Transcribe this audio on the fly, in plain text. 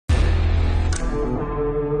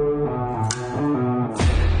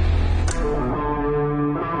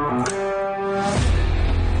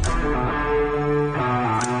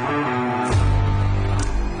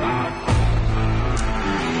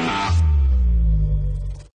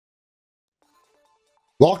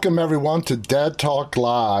Welcome everyone to Dead Talk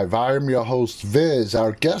Live. I am your host Viz.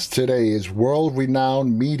 Our guest today is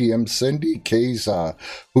world-renowned medium Cindy Kaza,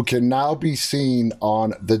 who can now be seen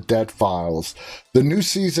on The Dead Files. The new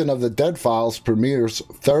season of The Dead Files premieres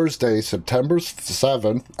Thursday, September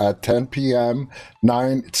 7th at 10 p.m.,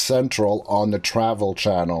 9 Central on the Travel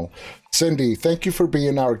Channel. Cindy, thank you for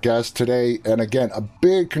being our guest today. And again, a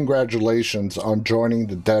big congratulations on joining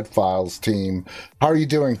the Dead Files team. How are you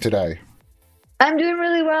doing today? I'm doing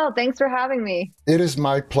really well. Thanks for having me. It is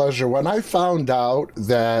my pleasure. When I found out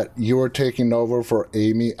that you were taking over for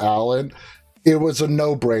Amy Allen, it was a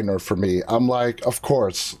no-brainer for me. I'm like, of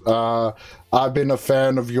course. I've been a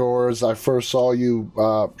fan of yours. I first saw you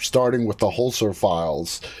starting with the Holzer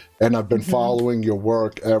Files, and I've been following your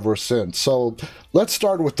work ever since. So let's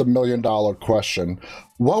start with the million-dollar question.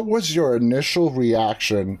 What was your initial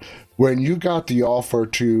reaction when you got the offer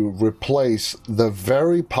to replace the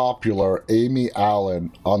very popular Amy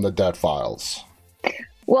Allen on the Dead Files?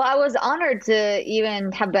 Well, I was honored to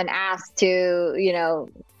even have been asked to,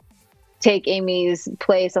 take Amy's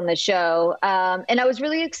place on the show. And I was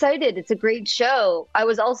really excited. It's a great show. I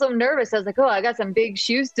was also nervous. I was like, oh, I got some big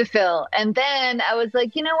shoes to fill. And then I was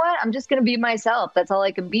like, you know what? I'm just going to be myself. That's all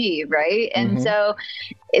I can be. Right. And so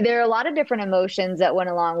there are a lot of different emotions that went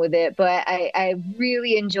along with it, but I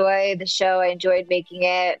really enjoy the show. I enjoyed making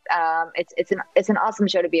it. It's an awesome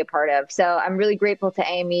show to be a part of. So I'm really grateful to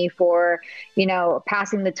Amy for,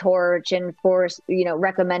 passing the torch and for,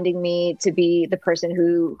 recommending me to be the person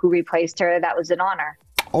who replaced her. That was an honor.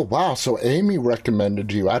 Oh wow! So Amy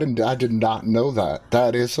recommended you. I did not know that.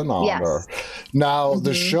 That is an honor. Yes. Now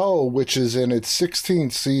the show, which is in its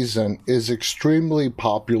 16th season, is extremely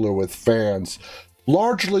popular with fans,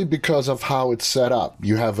 largely because of how it's set up.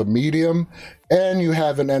 You have a medium, and you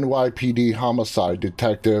have an NYPD homicide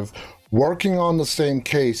detective working on the same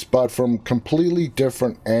case, but from completely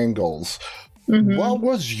different angles. What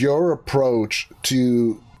was your approach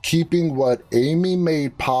to keeping what Amy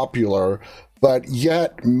made popular, but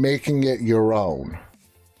yet making it your own?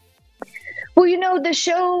 Well, the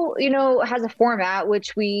show, has a format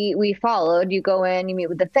which we followed. You go in, you meet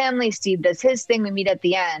with the family, Steve does his thing, we meet at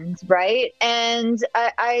the end, right? And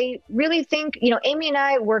I really think, Amy and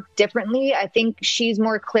I work differently. I think she's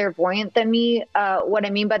more clairvoyant than me. What I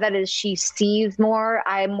mean by that is she sees more.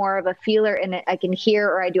 I'm more of a feeler, and I can hear,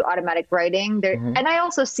 or I do automatic writing there. And I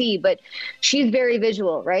also see, but she's very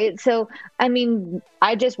visual, right? So, I mean,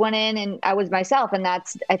 I just went in and I was myself, and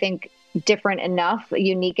that's, I think, different enough,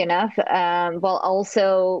 unique enough, while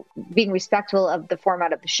also being respectful of the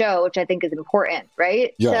format of the show, which I think is important,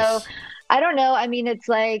 right? Yes. So I don't know. I mean, it's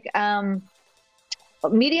like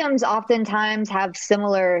mediums oftentimes have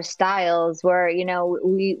similar styles where,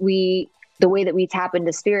 we the way that we tap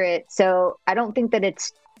into spirit. So I don't think that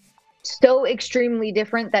it's so extremely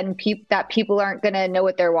different than that people aren't going to know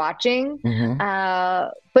what they're watching.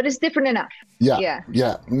 But it's different enough. Yeah.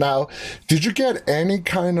 Now, did you get any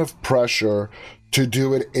kind of pressure to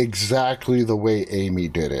do it exactly the way Amy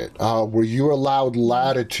did it? Were you allowed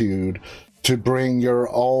latitude to bring your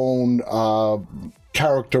own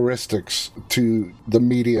characteristics to the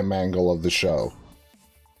medium angle of the show?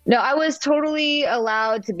 No, I was totally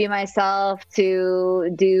allowed to be myself, to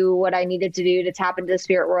do what I needed to do to tap into the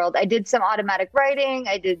spirit world. I did some automatic writing.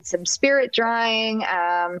 I did some spirit drawing.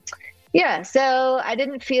 So I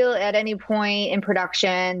didn't feel at any point in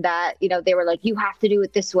production that, they were like, you have to do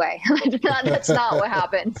it this way. That's not what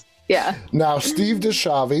happened. Yeah. Now, Steve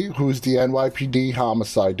DeShavi, who's the NYPD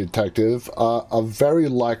homicide detective, a very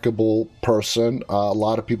likable person. A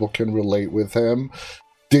lot of people can relate with him.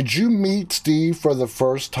 Did you meet Steve for the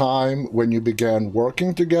first time when you began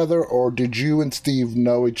working together, or did you and Steve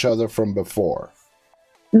know each other from before?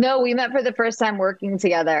 No, we met for the first time working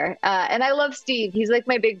together. And I love Steve. He's like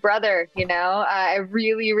my big brother, I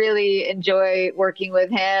really, really enjoy working with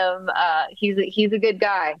him. He's a good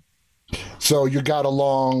guy. So you got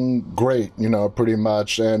along great, pretty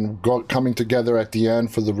much, and coming together at the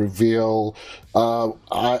end for the reveal.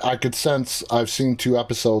 I could sense, I've seen 2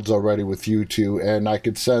 episodes already with you two, and I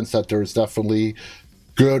could sense that there's definitely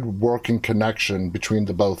good working connection between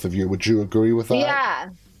the both of you. Would you agree with that?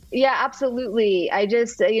 Yeah, absolutely. I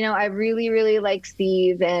just, I really, really like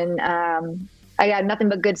Steve, and I got nothing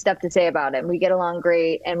but good stuff to say about him. We get along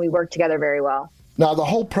great, and we work together very well. Now, the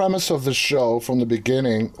whole premise of the show from the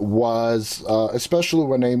beginning was, especially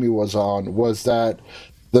when Amy was on, was that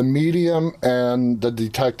the medium and the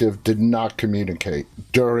detective did not communicate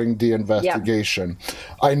during the investigation.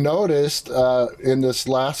 I noticed in this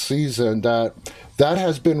last season that that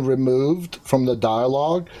has been removed from the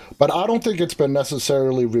dialogue, but I don't think it's been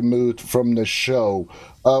necessarily removed from the show.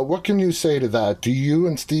 What can you say to that? Do you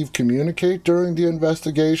and Steve communicate during the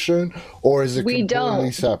investigation, or is it We completely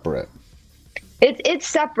don't. separate? It's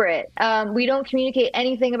separate. We don't communicate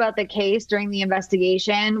anything about the case during the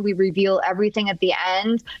investigation. We reveal everything at the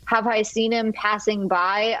end. Have I seen him passing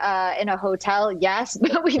by in a hotel? Yes,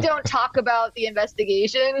 but we don't talk about the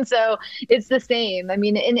investigation. So it's the same. I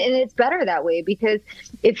mean, and it's better that way, because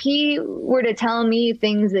if he were to tell me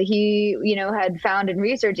things that he, had found in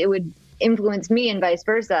research, it would influence me and vice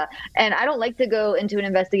versa. And I don't like to go into an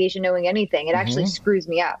investigation knowing anything. It actually screws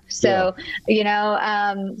me up. So,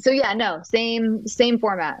 so yeah, no, same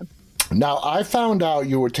format. Now, I found out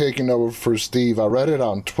you were taking over for Steve. I read it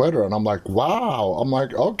on Twitter, and I'm like, wow. I'm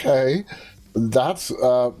like, okay, that's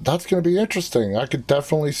going to be interesting. I could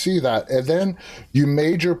definitely see that. And then you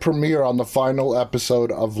made your premiere on the final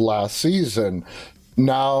episode of last season.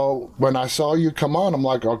 Now, when I saw you come on, I'm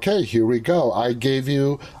like, okay, here we go. I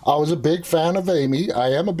was a big fan of Amy. I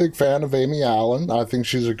am a big fan of Amy Allen. I think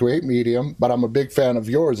she's a great medium, but I'm a big fan of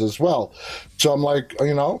yours as well. So I'm like,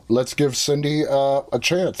 let's give Cindy a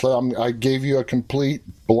chance. I gave you a complete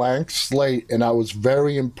blank slate, and I was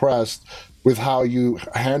very impressed with how you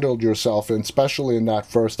handled yourself, and especially in that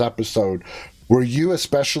first episode. Were you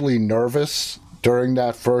especially nervous during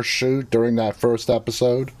that first shoot, during that first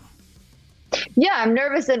episode? Yeah, I'm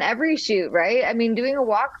nervous in every shoot, right? I mean, doing a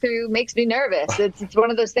walkthrough makes me nervous. It's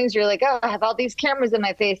one of those things where you're like, oh, I have all these cameras in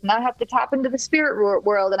my face, and I have to tap into the spirit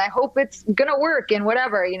world, and I hope it's gonna work and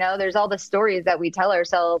whatever. There's all the stories that we tell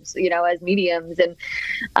ourselves, as mediums, and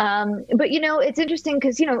but it's interesting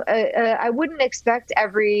because I wouldn't expect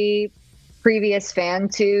every previous fan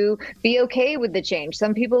to be okay with the change.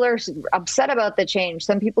 Some people are upset about the change.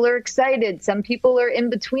 Some people are excited. Some people are in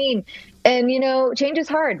between. And, change is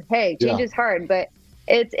hard. Hey, change is hard, but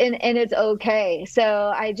it's and it's okay.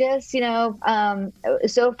 So I just,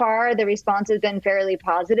 so far the response has been fairly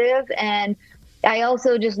positive. And I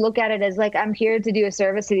also just look at it as like, I'm here to do a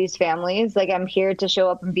service to these families. Like, I'm here to show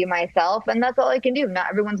up and be myself. And that's all I can do. Not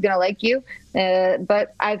everyone's going to like you.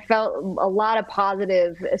 But I felt a lot of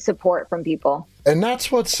positive support from people. And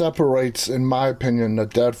that's what separates, in my opinion, the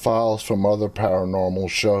Dead Files from other paranormal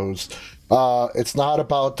shows. It's not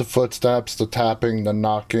about the footsteps, the tapping, the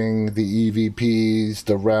knocking, the EVPs,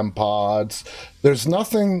 the REM pods. There's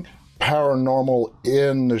nothing paranormal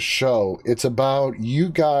in the show. It's about you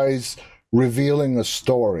guys revealing a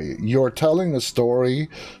story. You're telling a story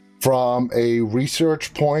from a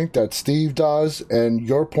research point that Steve does and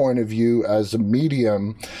your point of view as a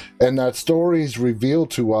medium, and that story is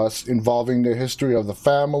revealed to us involving the history of the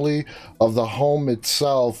family, of the home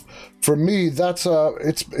itself. For me,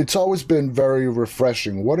 it's always been very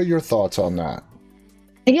refreshing. What are your thoughts on that?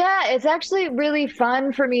 Yeah, it's actually really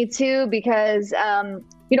fun for me too, because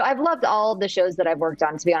I've loved all the shows that I've worked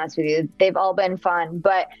on, to be honest with you. They've all been fun,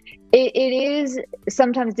 but it is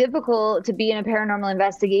sometimes difficult to be in a paranormal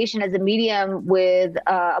investigation as a medium with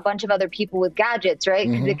a bunch of other people with gadgets, right?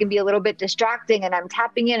 Because it can be a little bit distracting, and I'm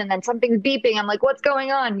tapping in and then something's beeping. I'm like, what's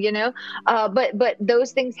going on? But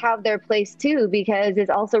those things have their place too, because it's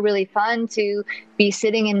also really fun to be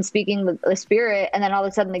sitting and speaking with the spirit, and then all of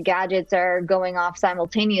a sudden the gadgets are going off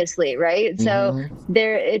simultaneously, right? So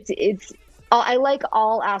it's I like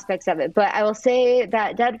all aspects of it, but I will say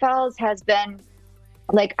that Dead Files has been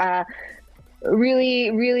like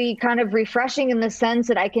really, really kind of refreshing in the sense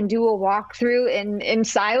that I can do a walkthrough in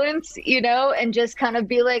silence, and just kind of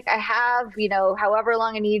be like, I have, however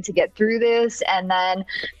long I need to get through this, and then,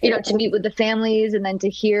 to meet with the families, and then to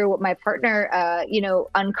hear what my partner,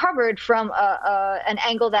 uncovered from an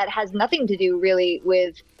angle that has nothing to do really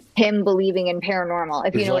with him believing in paranormal,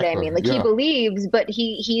 if you know what I mean. Like, he believes, but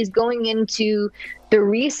he's going into the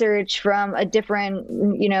research from a different,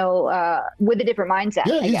 with a different mindset.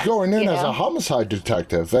 Yeah, he's going in as a homicide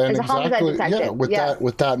detective, and with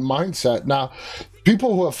that mindset. Now,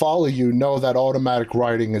 people who follow you know that automatic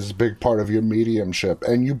writing is a big part of your mediumship,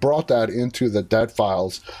 and you brought that into the Dead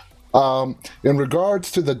Files. In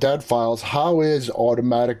regards to the Dead Files, how is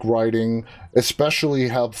automatic writing especially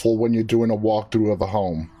helpful when you're doing a walkthrough of a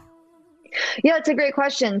home? Yeah, it's a great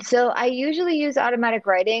question. So I usually use automatic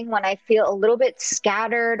writing when I feel a little bit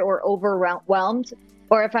scattered or overwhelmed,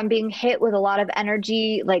 or if I'm being hit with a lot of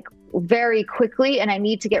energy, like very quickly, and I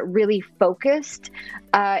need to get really focused.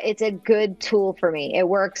 It's a good tool for me. It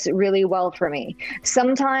works really well for me.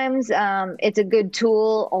 Sometimes it's a good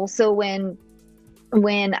tool also when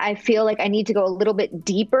when I feel like I need to go a little bit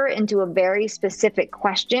deeper into a very specific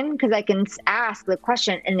question, because I can ask the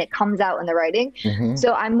question and it comes out in the writing. Mm-hmm.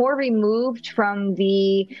 So I'm more removed from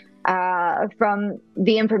the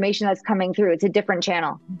information that's coming through. It's a different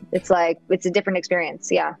channel. It's a different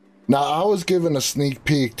experience. Yeah. Now, I was given a sneak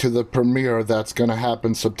peek to the premiere that's going to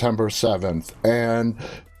happen September 7th, and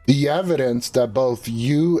the evidence that both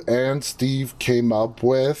you and Steve came up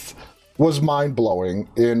with was mind-blowing.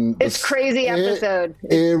 It's crazy episode.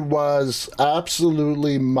 It was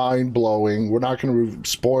absolutely mind-blowing. We're not going to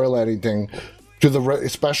spoil anything,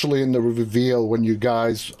 especially in the reveal when you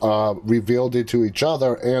guys revealed it to each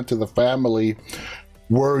other and to the family.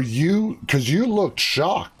 Because you looked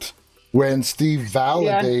shocked when Steve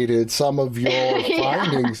validated some of your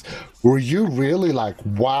findings. Were you really like,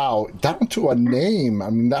 wow, down to a name? I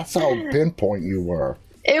mean, that's how pinpoint you were.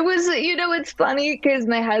 It was, it's funny because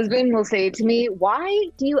my husband will say to me, why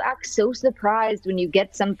do you act so surprised when you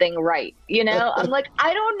get something right? I'm like,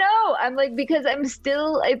 I don't know. I'm like, because I'm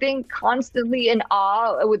still, I think, constantly in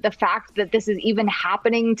awe with the fact that this is even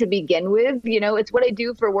happening to begin with. It's what I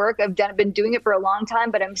do for work. I've been doing it for a long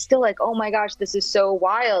time, but I'm still like, oh my gosh, this is so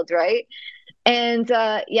wild, right? And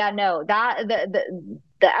that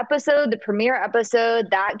the episode, the premiere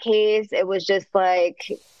episode, that case, it was just like,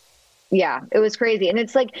 yeah, it was crazy. And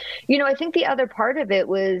it's like, I think the other part of it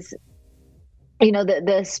was, I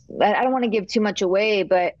don't want to give too much away,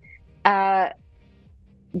 but the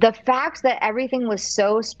fact that everything was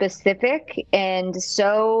so specific and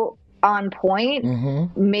so on point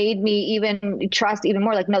made me even trust even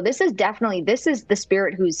more. Like, no, this is the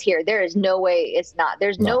spirit who's here. There is no way it's not.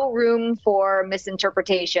 There's no room for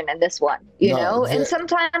misinterpretation in this one, and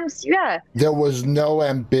sometimes, there was no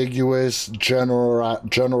ambiguous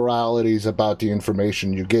generalities about the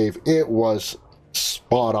information you gave. It was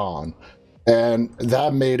spot on, and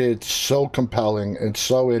that made it so compelling and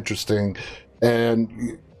so interesting.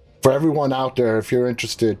 And for everyone out there, if you're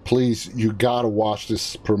interested, please, you gotta watch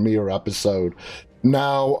this premiere episode.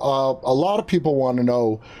 Now, a lot of people want to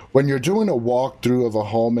know, when you're doing a walkthrough of a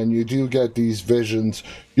home and you do get these visions,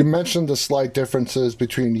 you mentioned the slight differences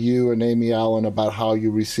between you and Amy Allen about how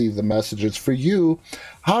you receive the messages. For you,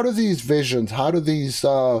 how do these visions, how do these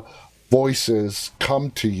voices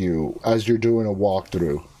come to you as you're doing a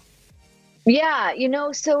walkthrough? Yeah,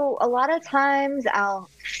 so a lot of times I'll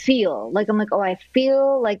feel like, I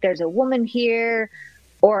feel like there's a woman here,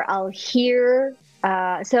 or I'll hear.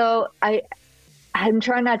 So I'm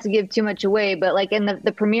trying not to give too much away, but like in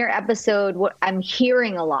the premiere episode, what I'm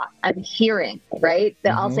hearing a lot. I'm hearing, right?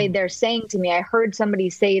 That I'll say, they're saying to me, I heard somebody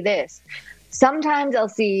say this. Sometimes I'll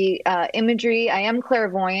see imagery. I am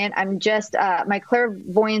clairvoyant. I'm just, my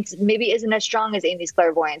clairvoyance maybe isn't as strong as Amy's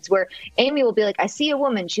clairvoyance, where Amy will be like, I see a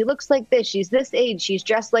woman. She looks like this. She's this age. She's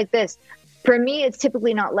dressed like this. For me, it's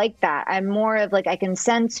typically not like that. I'm more of like, I can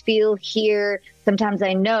sense, feel, hear. Sometimes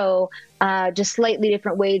I know, just slightly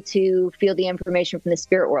different way to feel the information from the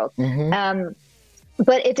spirit world.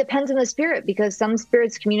 But it depends on the spirit, because some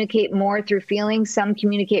spirits communicate more through feeling, some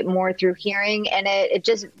communicate more through hearing, and it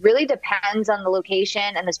just really depends on the location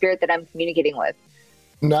and the spirit that I'm communicating with.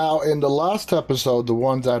 Now, in the last episode, the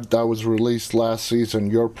one that was released last season,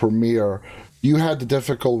 your premiere, you had the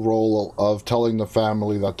difficult role of telling the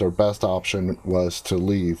family that their best option was to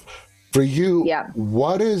leave. For you,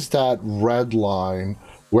 what is that red line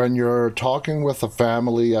when you're talking with a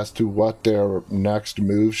family as to what their next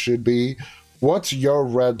move should be? What's your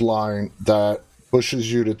red line that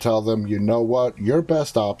pushes you to tell them, you know what, your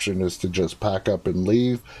best option is to just pack up and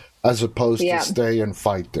leave, as opposed to stay and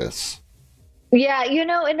fight this? Yeah,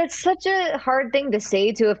 and it's such a hard thing to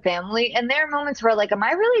say to a family. And there are moments where, like, am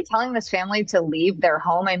I really telling this family to leave their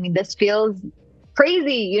home? I mean, this feels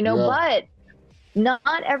crazy, but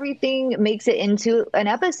not everything makes it into an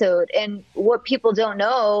episode. And what people don't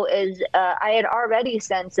know is I had already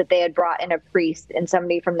sensed that they had brought in a priest and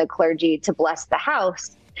somebody from the clergy to bless the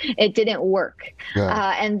house. It didn't work.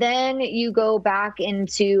 And then you go back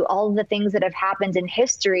into all of the things that have happened in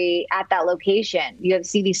history at that location. You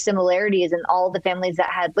see these similarities in all the families that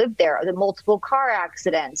had lived there, the multiple car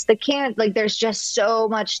accidents, there's just so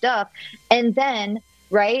much stuff. And then,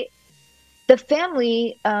 right, the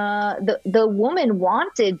family, the woman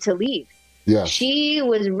wanted to leave. Yes. She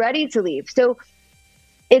was ready to leave. So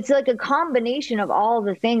it's like a combination of all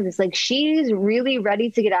the things. It's like, she's really ready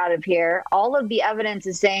to get out of here. All of the evidence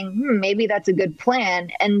is saying, maybe that's a good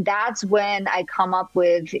plan. And that's when I come up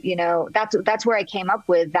with, that's where I came up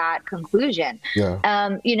with that conclusion.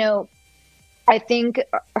 Yeah. I think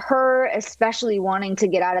her especially wanting to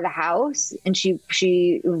get out of the house, and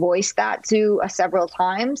she voiced that to several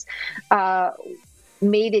times,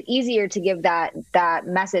 made it easier to give that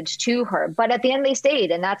message to her. But at the end they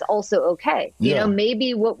stayed, and that's also okay. You know,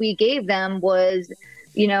 maybe what we gave them was,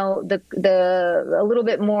 you know, the a little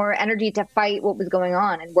bit more energy to fight what was going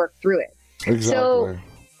on and work through it. Exactly. So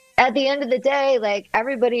at the end of the day, like,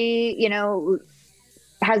 everybody, you know,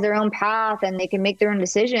 has their own path and they can make their own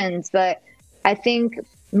decisions. But I think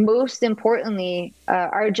most importantly,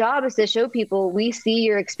 our job is to show people we see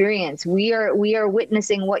your experience. We are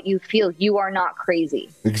witnessing what you feel. You are not crazy.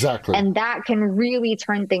 Exactly. And that can really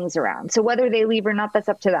turn things around. So whether they leave or not, that's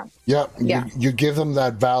up to them. Yeah. You give them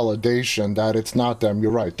that validation that it's not them.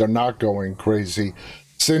 You're right. They're not going crazy.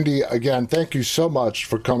 Cindy, again, thank you so much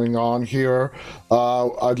for coming on here.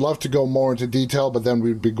 I'd love to go more into detail, but then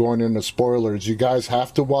we'd be going into spoilers. You guys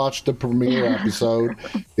have to watch the premiere episode.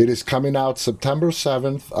 It is coming out September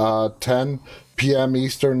 7th, 10 p.m.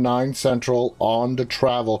 Eastern, 9 Central on the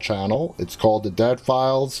Travel Channel. It's called The Dead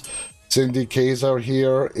Files. Cindy Kaza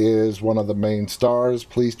here is one of the main stars.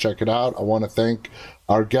 Please check it out. I want to thank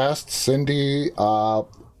our guest, Cindy,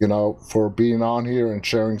 you know, for being on here and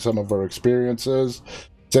sharing some of her experiences.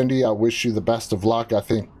 Cindy, I wish you the best of luck. I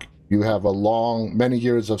think you have many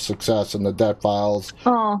years of success in the Dead Files.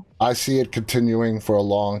 Oh, I see it continuing for a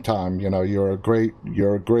long time. You know, you're a great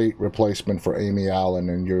replacement for Amy Allen,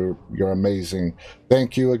 and you're amazing.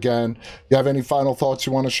 Thank you again. You have any final thoughts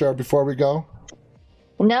you want to share before we go?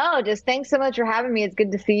 no, just thanks so much for having me. It's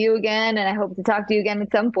good to see you again, and I hope to talk to you again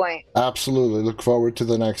at some point. Absolutely. Look forward to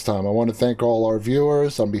the next time. I want to thank all our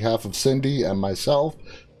viewers on behalf of Cindy and myself.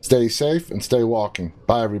 Stay safe and stay walking.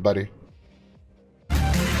 Bye, everybody.